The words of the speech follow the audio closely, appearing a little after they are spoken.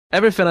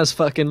Everything has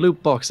fucking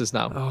loot boxes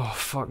now. Oh,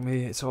 fuck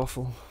me, it's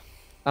awful.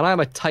 And I'm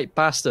a tight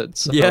bastard,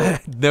 so... Yeah,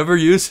 never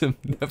use him.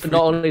 Never.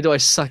 Not only do I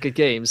suck at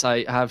games,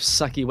 I have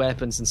sucky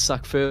weapons and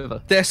suck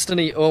further.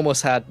 Destiny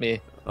almost had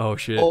me. Oh,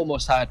 shit.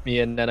 Almost had me,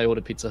 and then I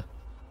ordered pizza.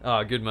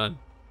 Ah, good man.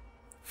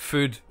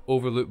 Food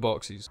over loot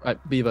boxes. Right,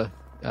 Beaver,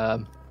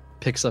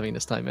 pick something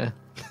this time, yeah?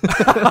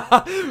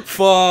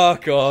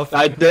 Fuck off.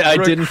 I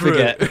didn't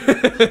forget.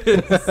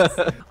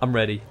 I'm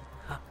ready.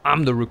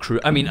 I'm the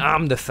recruit. I mean,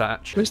 I'm the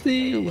Thatch. Where's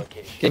the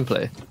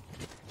gameplay?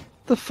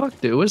 The fuck,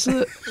 dude? Is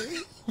it?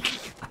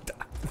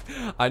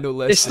 I know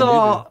less than you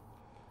do.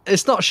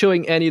 It's not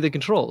showing any of the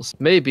controls.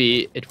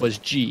 Maybe it was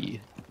G.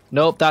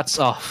 Nope, that's...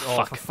 Oh,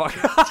 fuck. Fuck.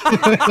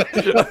 I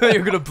thought you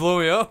were gonna blow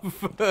me up.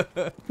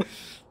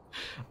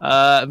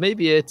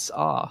 Maybe it's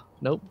R.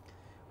 Nope.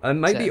 It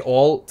might be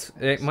Alt.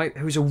 It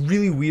was a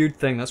really weird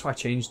thing. That's why I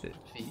changed it.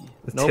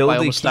 The nope, I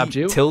almost stabbed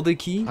you. Tilde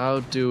key? How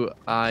do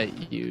I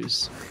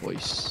use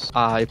voice?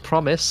 I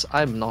promise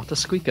I'm not a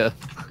squeaker.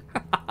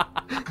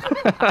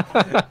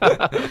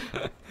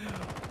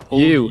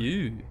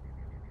 You.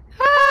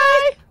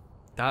 Hi!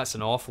 That's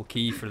an awful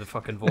key for the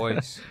fucking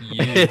voice.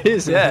 You. It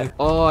is, yeah.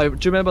 Oh,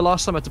 do you remember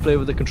last time I had to play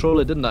with the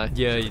controller, didn't I?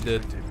 Yeah, you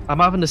did. I'm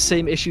having the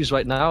same issues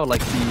right now,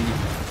 like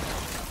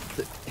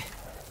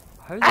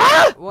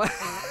How what?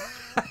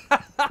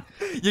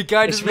 Your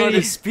guy doesn't know how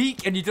to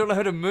speak and you don't know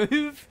how to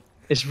move?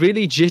 It's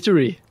really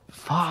jittery.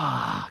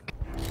 Fuck.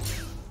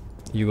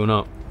 You going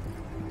up?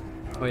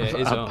 Oh yeah, it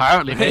is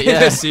apparently, mate,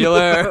 yeah. See you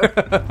later.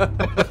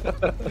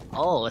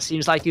 Oh, it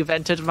seems like you've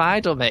entered my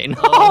domain.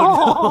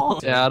 Oh,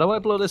 no. Yeah, how do I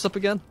blow this up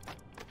again?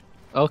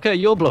 Okay,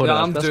 you're blowing it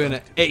up. I'm doing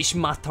it. It's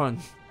my turn.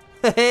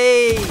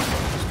 Hey!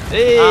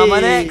 Hey! I'm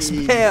an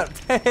expert.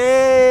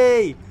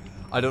 Hey!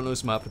 I don't know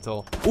this map at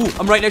all. Oh,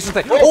 I'm right next to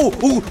the thing.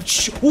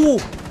 Oh!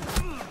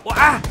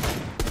 Ah!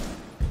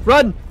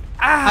 Run!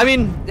 Ah! I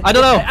mean, I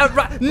don't know.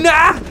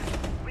 Nah!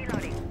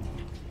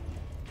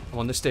 I'm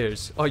on the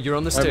stairs. Oh, you're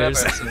on the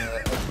stairs.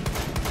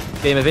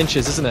 Game of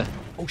inches, isn't it?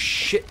 Oh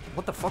shit!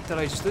 What the fuck did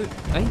I just do?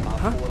 Eh?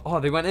 Huh? Oh,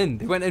 they went in.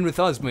 They went in with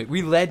us, mate.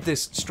 We led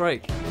this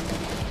strike.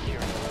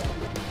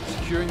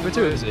 Securing. Where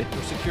to is he?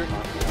 We're securing.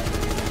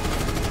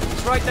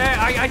 It's right there.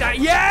 I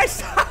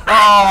yes! Oh,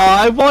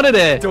 I wanted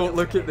it. Don't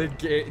look at the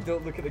gate.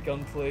 Don't look at the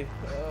gunplay.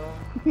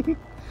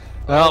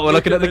 Oh, we're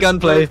looking at the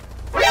gunplay.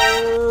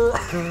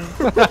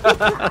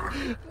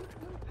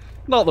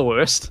 Not the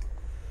worst.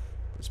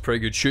 It's pretty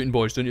good shooting,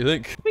 boys, don't you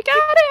think? We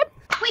got it!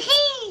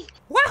 Wee-hee!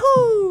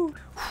 Wahoo!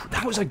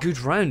 That was a good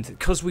round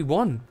because we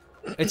won.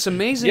 It's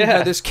amazing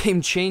how this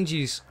game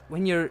changes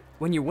when you're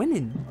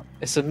winning.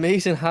 It's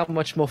amazing how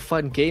much more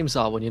fun games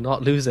are when you're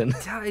not losing.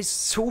 That is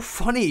so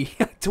funny.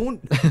 I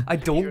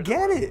don't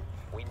get it.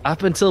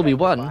 Up until we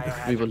won,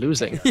 we were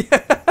losing.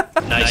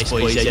 Nice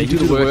boys. Yeah, you do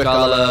the work.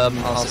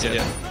 I'll sit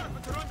here.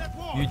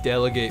 You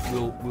delegate.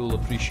 We'll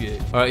appreciate.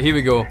 All right, here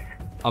we go.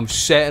 I'm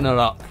setting her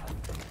up.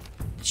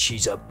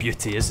 She's a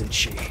beauty, isn't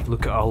she?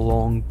 Look at her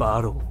long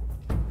barrel.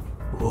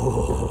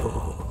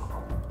 Oh.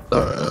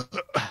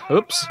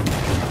 Oops.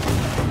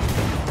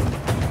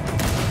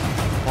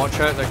 Watch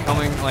out, they're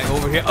coming like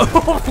over here.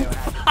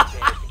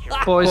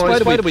 Boys, why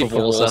do we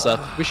balls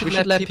up? We should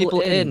let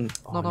people in,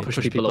 not push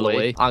people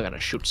away. I'm gonna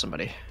shoot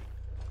somebody.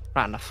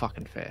 Right in the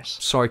fucking face.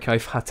 Sorry,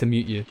 Kaif, had to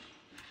mute you.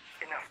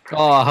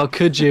 Oh, how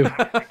could you?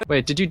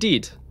 Wait, did you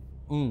deed?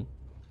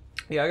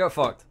 Yeah, I got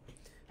fucked.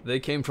 They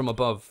came from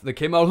above. They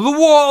came out of the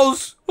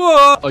walls!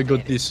 Ah! I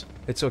got this.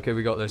 It's okay,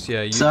 we got this,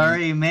 yeah.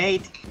 Sorry,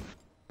 mate.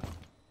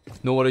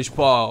 No worries,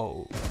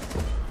 pal.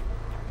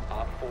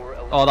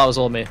 Oh, that was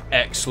all me.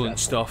 Excellent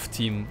stuff,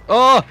 team.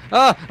 Oh!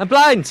 Ah! I'm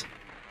blind!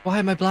 Why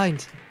am I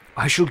blind?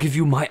 I shall give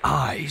you my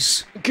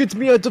eyes. Get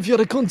me out of here,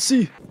 I can't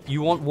see.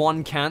 You want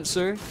one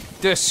cancer?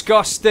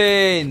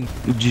 Disgusting!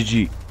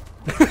 GG.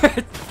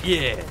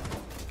 Yeah.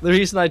 The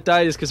reason I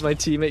died is because my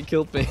teammate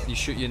killed me. He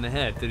shoot you in the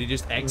head. Did he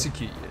just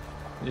execute you?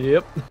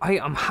 Yep.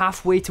 I'm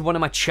halfway to one of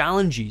my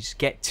challenges.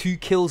 Get 2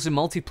 kills in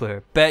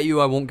multiplayer. Bet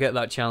you I won't get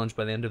that challenge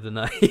by the end of the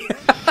night.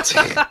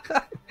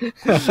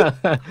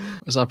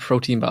 Was our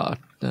protein bar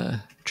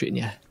treating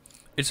you?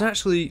 It's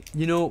actually,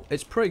 you know,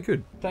 it's pretty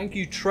good. Thank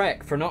you,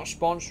 Trek, for not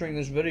sponsoring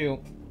this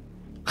video.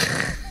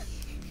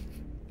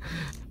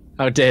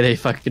 How dare they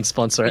fucking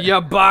sponsor it?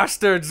 You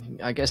bastards!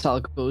 I guess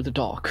I'll go to the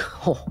dock.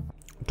 Oh.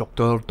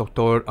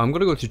 Doctor. I'm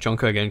gonna go to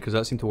Junker again because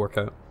that seemed to work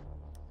out.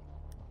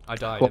 I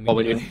died. Well,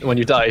 when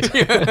you died.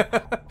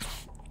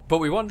 But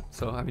we won,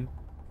 so I mean.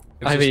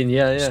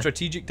 Yeah.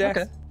 Strategic death.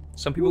 Okay.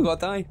 Some people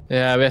gotta die.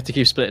 Yeah, we have to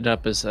keep splitting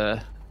up as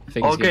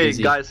things get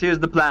easy. Guys, here's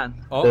the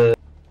plan. Oh.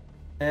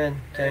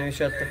 Man, can you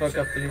shut the fuck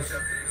up, please?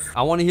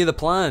 I want to hear the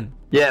plan.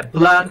 Yeah,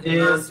 plan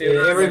is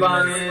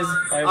everyone is.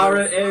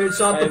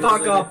 shut the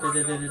fuck up.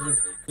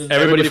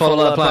 Everybody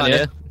follow that plan,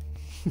 yeah?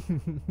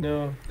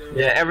 No.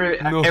 Yeah,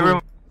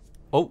 everyone.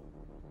 Oh.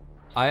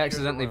 I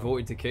accidentally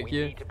voted to kick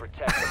you.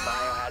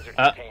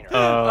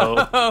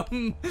 Oh.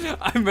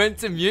 I meant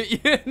to mute you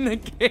in the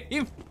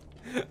game.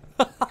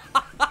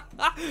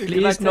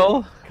 Please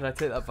no. Can I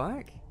take that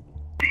back?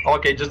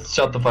 Okay, just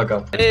shut the fuck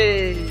up.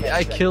 Hey,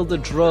 I killed the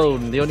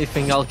drone. The only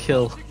thing I'll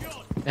kill.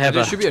 Ever.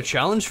 There should be a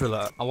challenge for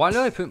that. Why did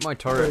I put my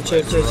turret?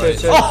 Check.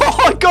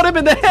 Oh, I got him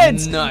in the head!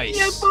 Nice.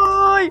 Yeah,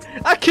 boy!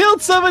 I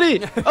killed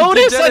somebody! Oh,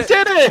 this, I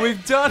did it!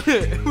 We've done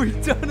it!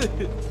 We've done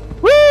it!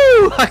 Woo!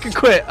 I can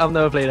quit. I'll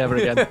never play it ever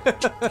again.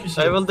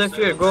 I will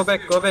defeat. Go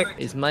back.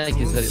 His mic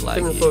is very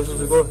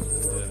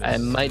laggy. I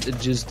might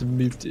just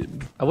mute him.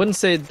 I wouldn't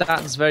say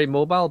that's very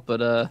mobile,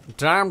 but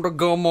Time to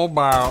go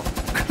mobile.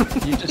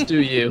 you just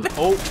do you.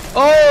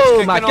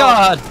 Oh my kicking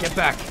god! off. Get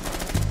back.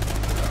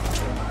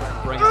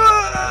 Bring him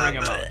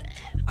up.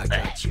 I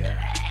got you.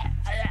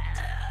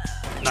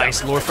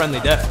 Nice, lore friendly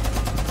death.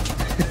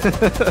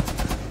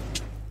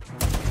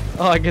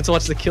 Oh, I get to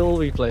watch the kill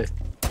replay.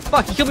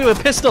 Fuck, he killed me with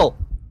a pistol!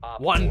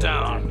 One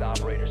down.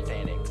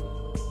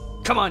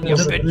 Come on, you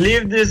Just bitch.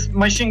 leave this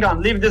machine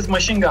gun. Leave this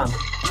machine gun.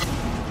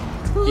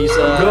 He's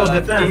Go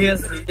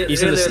defend.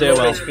 He's in the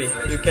stairwell.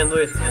 You can do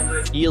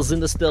it. He's in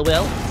the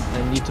stairwell.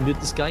 I need to mute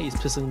this guy, he's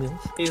pissing me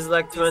off. He's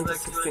like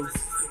 2016.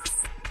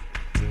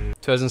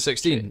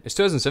 2016. It's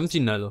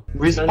 2017 now though.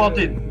 We spot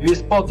him.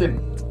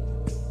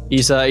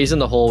 He's in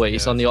the hallway,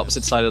 he's on the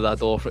opposite side of that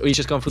door. He's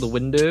just gone through the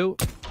window.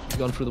 He's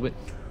gone through the window.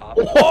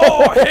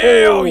 Oh,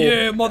 hell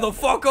yeah,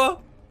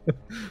 motherfucker!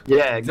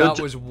 Yeah, That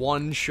was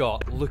one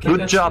shot. Look at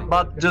good this. job,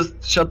 but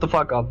just shut the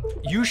fuck up.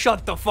 You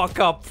shut the fuck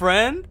up,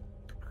 friend.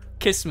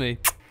 Kiss me.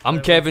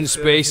 I'm Kevin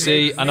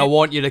Spacey, and I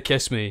want you to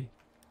kiss me.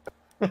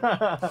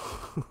 I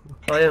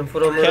am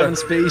from Kevin Iraq.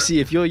 Spacey,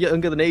 if you're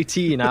younger than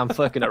 18, I'm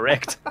fucking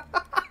erect.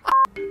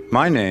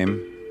 My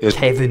name is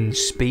Kevin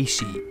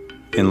Spacey.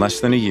 in less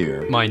than a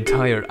year My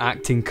entire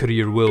acting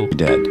career will.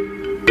 dead.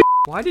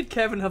 Why did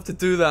Kevin have to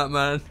do that,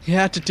 man? He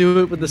had to do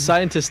it with the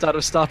scientist out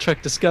of Star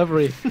Trek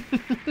Discovery.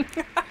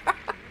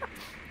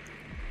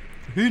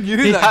 Who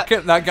knew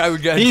that guy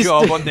would get a he's-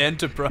 job on the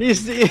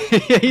Enterprise?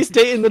 He's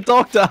dating the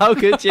doctor, how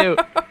could you?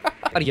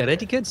 Are you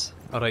ready, kids?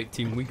 Alright,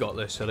 team, we got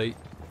this, alright?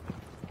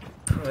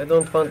 I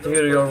don't want to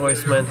hear your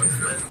voice, man.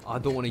 I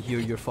don't want to hear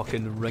your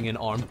fucking ringing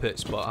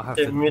armpits, but I have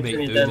to Mute make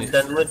me, do then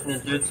it. mute me,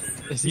 dude.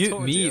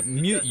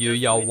 Mute you,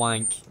 you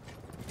wank.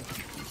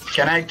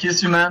 Can I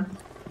kiss you, man?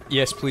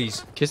 Yes,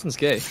 please. Kissing's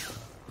gay.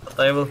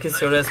 I will kiss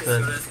your ass,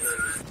 man.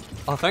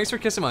 Oh, thanks for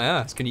kissing my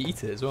ass. Can you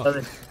eat it as well? Love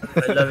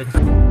it. I love it.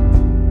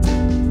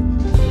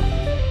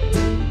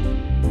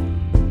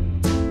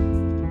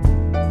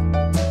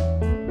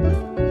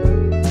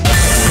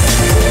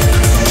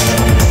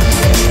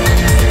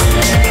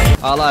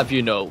 I'll have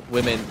you know,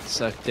 women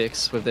suck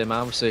dicks with their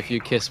mouths, so if you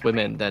kiss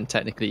women, then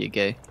technically you're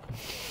gay.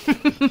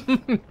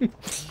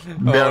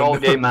 We're all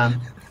gay,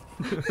 man.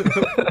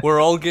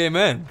 We're all gay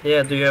men.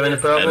 Yeah, do you have any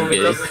problem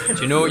with that?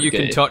 Do you know you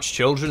Gay. can touch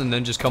children and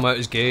then just come out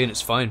as gay and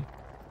it's fine?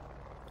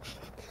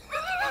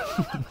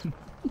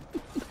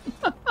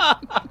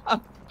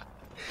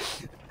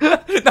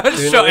 That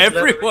you shut know it's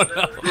everyone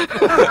up.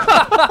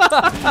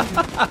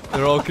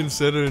 They're all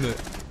considering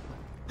it.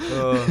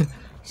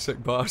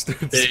 Sick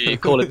bastards. They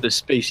call it the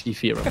Spacey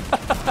theorem.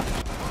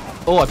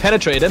 Oh, I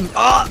penetrated him.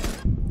 Ah!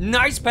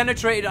 Nice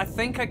penetrated. I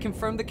think I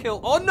confirmed the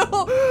kill. Oh no!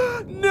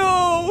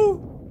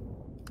 No!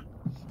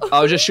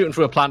 I was just shooting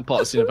through a plant pot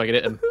to see if I could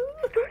hit him.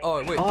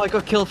 Oh wait. Oh, I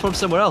got killed from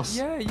somewhere else.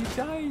 Yeah, you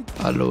died.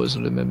 I'll always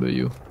remember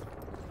you.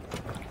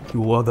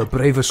 You are the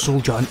bravest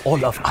soldier in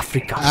all of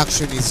Africa.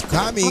 Action is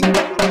coming.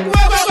 The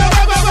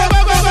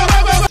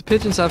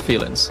pigeons have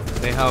feelings.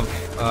 They have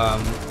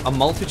a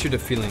multitude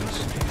of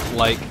feelings.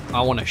 Like,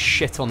 I want to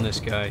shit on this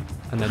guy,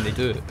 and then they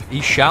do it.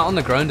 He shat on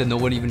the ground and no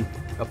one even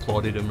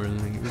applauded him or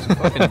anything. It was a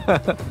fucking...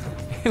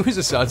 it was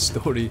a sad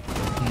story.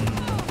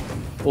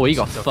 Oh, he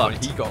got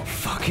fucked. He got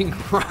fucking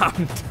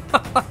rammed.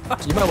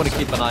 You might want to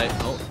keep an eye.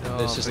 Oh,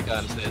 there's Oh, just a guy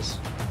on the stairs.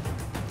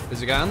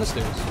 There's a guy on the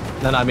stairs.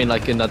 No, I mean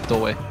like in that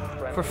doorway.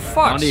 For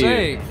fuck's On you.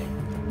 sake.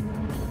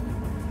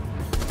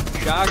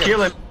 Saga.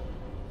 Kill him.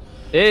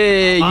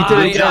 Hey, you I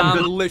did it am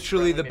again.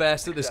 literally the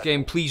best at this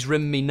game. Please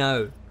rim me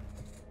now.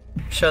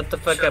 Shut the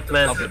fuck up,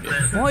 man.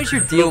 What is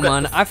your deal,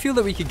 man? I feel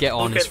that we could get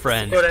on as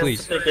friends,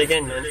 please. Speak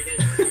again, man.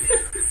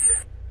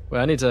 Wait,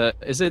 I need to.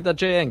 Is it that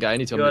JN guy? I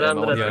need to You are unmute him.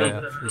 under Yeah,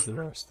 attack. yeah. He's the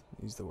worst.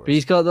 He's the worst. But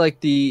he's got like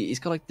the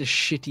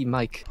shitty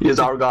mic. He is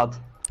our god.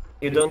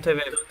 You don't have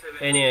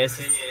any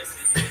ass.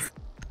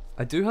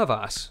 I do have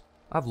ass.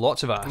 I have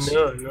lots of ass.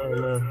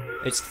 No.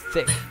 It's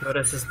thick. Your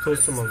ass is too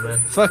small, man.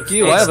 Fuck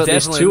you! It's I have at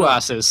least definitely 2 not.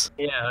 asses.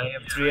 Yeah, I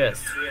have 3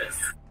 ass.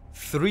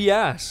 3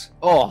 ass.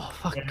 Oh,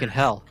 fucking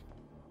hell!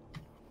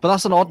 But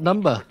that's an odd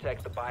number.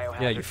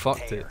 Yeah, you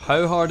fucked it.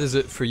 How hard is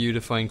it for you to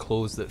find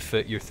clothes that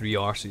fit your 3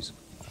 arses?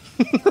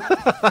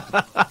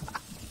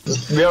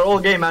 We are all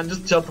gay, man.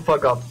 Just shut the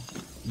fuck up.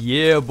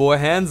 Yeah, boy,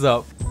 hands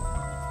up.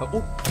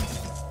 Oh.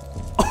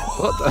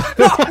 What the?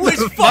 That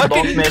was fucking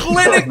Don't make me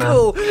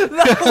clinical!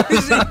 That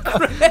was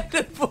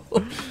incredible!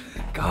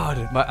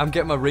 God, I'm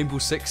getting my Rainbow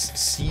Six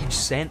Siege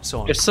sense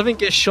on. If something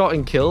gets shot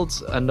and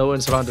killed and no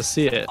one's around to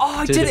see it, Oh,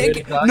 I did did it really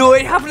again! bad? No,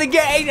 it happened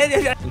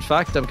again! In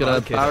fact, I'm gonna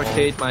Okay.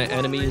 barricade my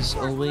enemies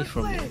away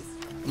from me.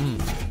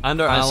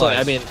 And our I'm allies. sorry,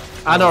 I mean,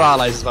 and our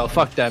allies as well.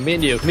 Fuck them. Me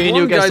and you. Me and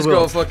you One against guy's the got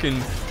world.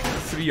 fucking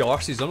three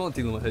arses. I'm not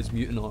dealing with his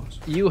mutant arse.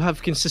 You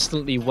have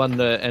consistently won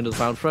the end of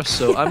the round for us,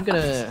 so I'm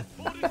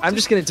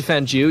just gonna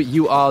defend you.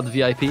 You are the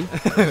VIP.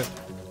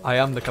 I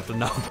am the captain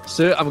now.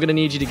 Sir, I'm gonna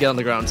need you to get on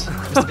the ground.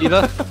 Mr.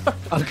 Beaver,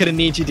 I'm gonna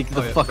need you to get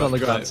the fuck on the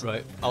ground.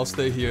 Right. I'll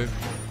stay here.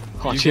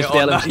 Oh, You cheers get to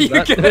on the that. LMG, You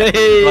man. get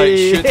it. Right,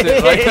 shoot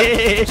it.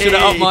 Right. Shoot it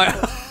up my.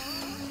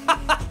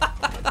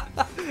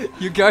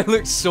 You guy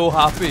looked so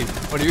happy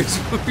when he was.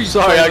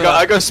 Sorry,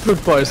 I got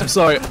spooked, boys. I'm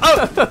sorry.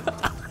 Oh!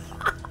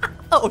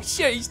 Oh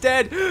shit, he's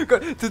dead. Go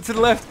to the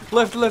left.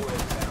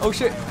 Oh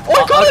shit.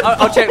 Oh, I got him!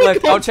 I'll check Oh my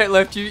left. God. I'll check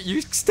left.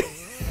 You stay.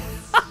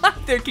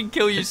 They can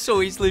kill you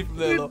so easily from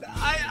there. Though.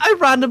 I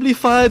randomly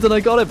fired and I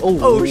got him.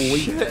 Oh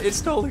shit,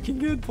 it's not looking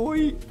good,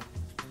 boy.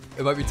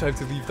 It might be time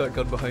to leave that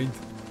gun behind.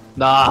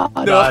 Nah,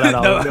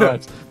 no.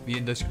 Me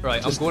and this.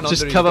 Right, Just- I'm going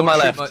just under. cover Don't my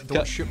shoot left.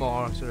 Don't shoot my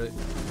arse, alright.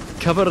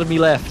 Cover me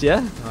left,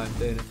 yeah? I'm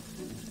dead.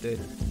 Dead.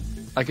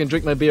 I can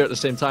drink my beer at the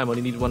same time.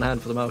 Only need one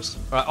hand for the mouse.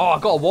 Right, oh, I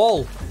got a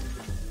wall.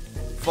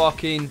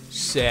 Fucking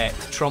set.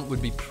 Trump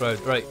would be proud.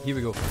 Right, here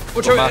we go.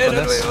 Watch Go out! back on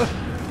this.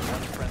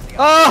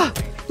 Ah!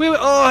 Wait,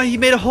 oh, he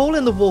made a hole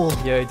in the wall.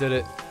 Yeah, he did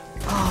it.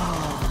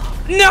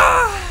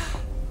 No!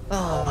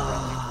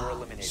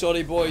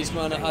 Sorry, boys,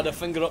 man. I had a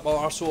finger up my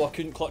arsehole. I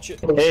couldn't clutch it.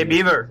 Hey,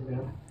 Beaver.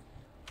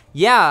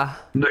 Yeah.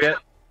 Do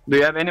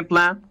you have any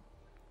plan?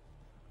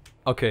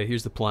 Okay,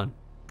 here's the plan.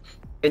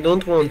 I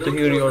don't want to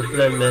hear your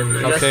plan,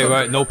 man. Okay,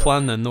 right. No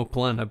plan then. No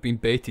plan. I've been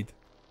baited.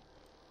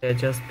 Yeah,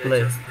 just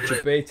play.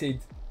 You're baited.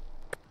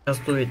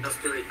 Just do it.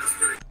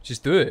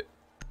 Just do it.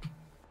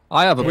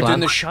 I have a We're doing plan.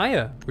 the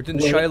Shire. We're doing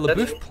the Shire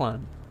LaBeouf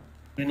plan.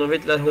 You know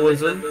it, that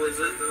Hosen?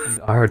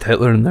 I heard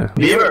Hitler in there.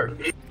 Beaver,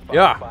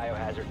 Yeah.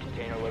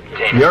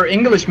 you're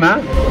English,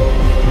 man.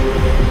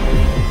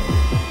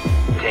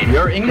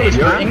 You're English,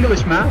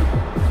 man.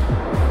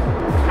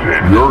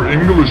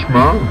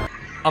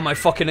 Am I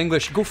fucking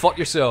English? Go fuck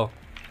yourself.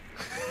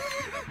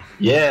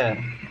 Yeah,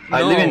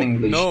 I live in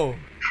English. No.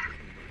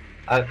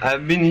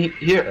 I've been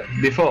here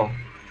before.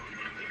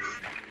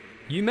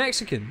 You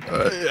Mexican?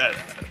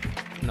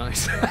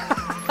 Nice.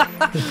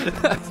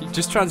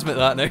 Just transmit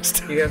that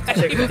next. You have to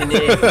check the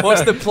name.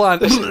 What's the plan?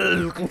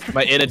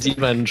 My inner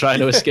demon trying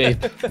to escape.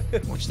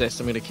 Watch this.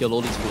 I'm gonna kill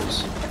all these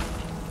fools.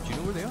 Do you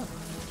know where they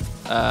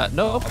are?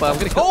 No, but I'm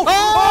gonna kill. Oh!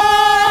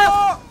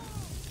 Oh!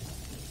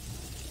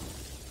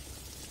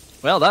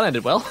 Well, that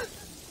ended well.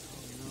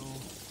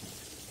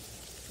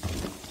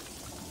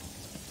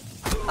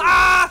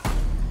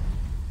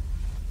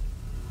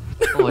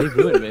 Oh, he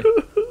ruined me.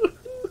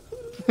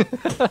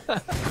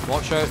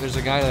 Watch out, there's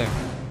a guy there.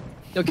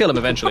 You'll kill him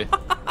eventually.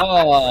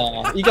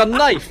 Oh, he got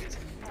knifed.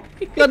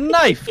 He got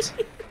knifed.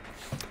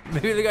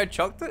 Maybe the guy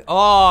chucked it?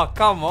 Oh,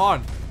 come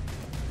on.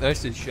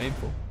 This is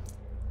shameful.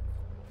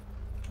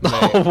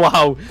 Oh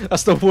wow,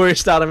 that's the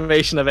worst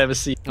animation I've ever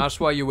seen. That's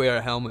why you wear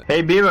a helmet.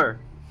 Hey, Beaver,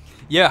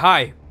 Yeah,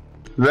 hi.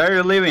 where are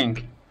you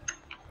living?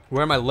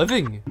 Where am I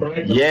living?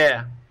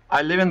 Yeah,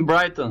 I live in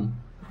Brighton.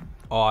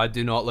 Oh, I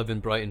do not live in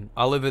Brighton.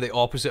 I live at the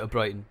opposite of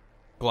Brighton.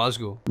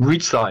 Glasgow.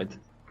 Which side?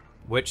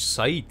 Which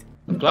side?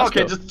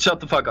 Glasgow. Okay, just shut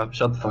the fuck up.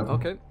 Shut the fuck up.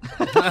 Okay.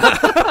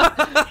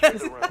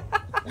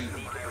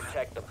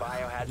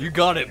 You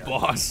got it,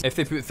 boss. If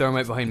they put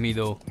thermite behind me,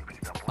 though,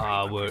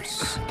 we're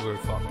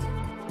fucked.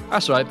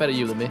 That's right, better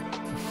you than me.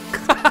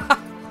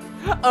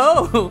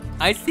 Oh,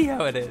 I see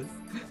how it is.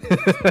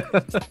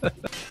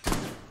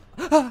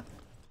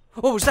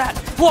 What was that?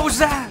 What was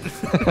that?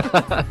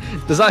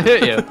 Does that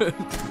hurt you?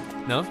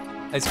 No,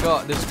 it's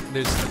got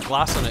there's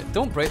glass on it.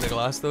 Don't break the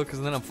glass though,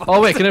 because then I'm fucked. Oh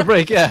wait, can it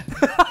break? Yeah.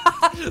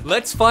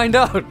 Let's find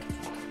out.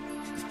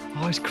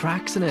 Oh, there's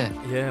cracks in it.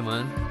 Yeah,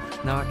 man.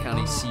 Now I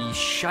can't see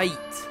shite.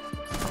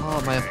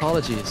 Oh, my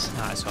apologies.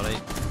 Nah, it's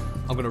alright.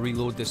 I'm gonna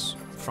reload this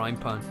frying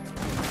pan.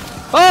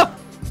 Oh!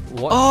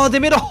 What? Oh, they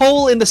made a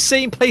hole in the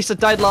same place that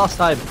died last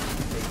time.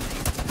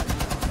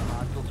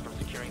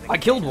 I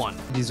killed one.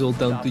 It is all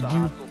down to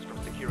you.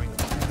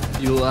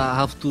 You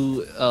have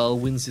to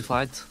win the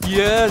fight.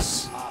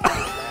 Yes.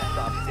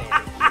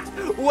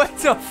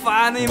 What a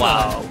fanny,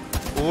 Wow.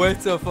 man.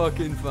 What a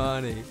fucking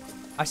fanny.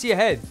 I see a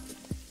head.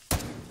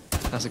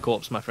 That's a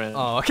corpse, my friend.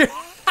 Oh, okay.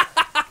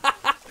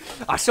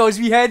 I saw his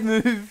wee head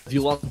move. If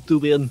you want to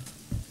win,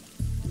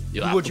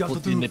 you have What to you have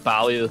put to in do? the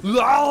power.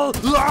 Oh,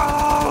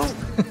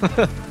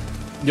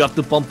 You have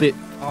to pump it.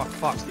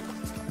 fuck.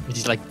 It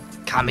is like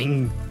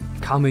coming.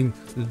 Calming,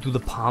 do the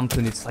pump,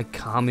 and it's like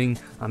calming.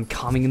 I'm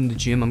calming in the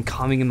gym. I'm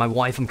calming in my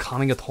wife. I'm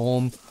calming at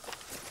home.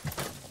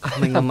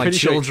 Calming on my Pretty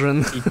sure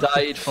children. He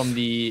died from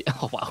the.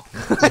 Oh wow.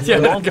 Yeah,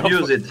 Don't go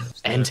use for it.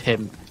 End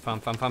him. Pam,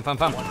 pam, pam, pam,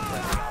 pam.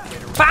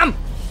 Pam!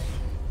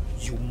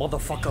 You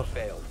motherfucker.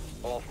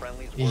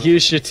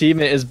 Use your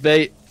teammate as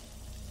bait.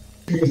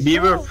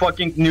 Beaver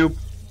fucking noob.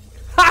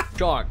 Ha!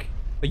 Shark.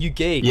 Are you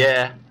gay?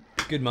 Yeah.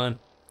 Good man.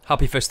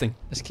 Happy fisting.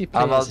 Let's keep I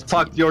playing was as a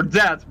fucked your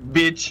dad,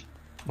 bitch.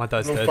 My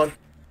dad's No dead. fun.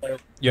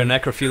 You're a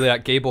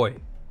necrophiliac gay boy.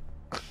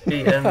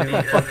 Be envy,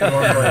 fucking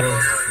one by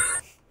one.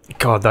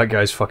 God, that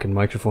guy's fucking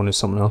microphone is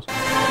something else.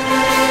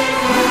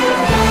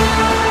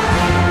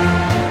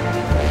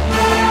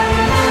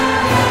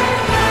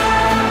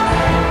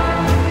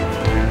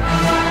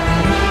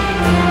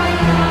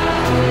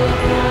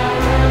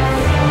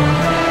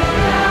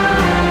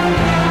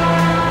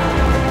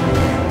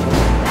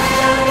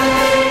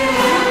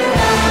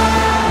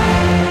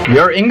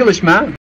 You're English, man.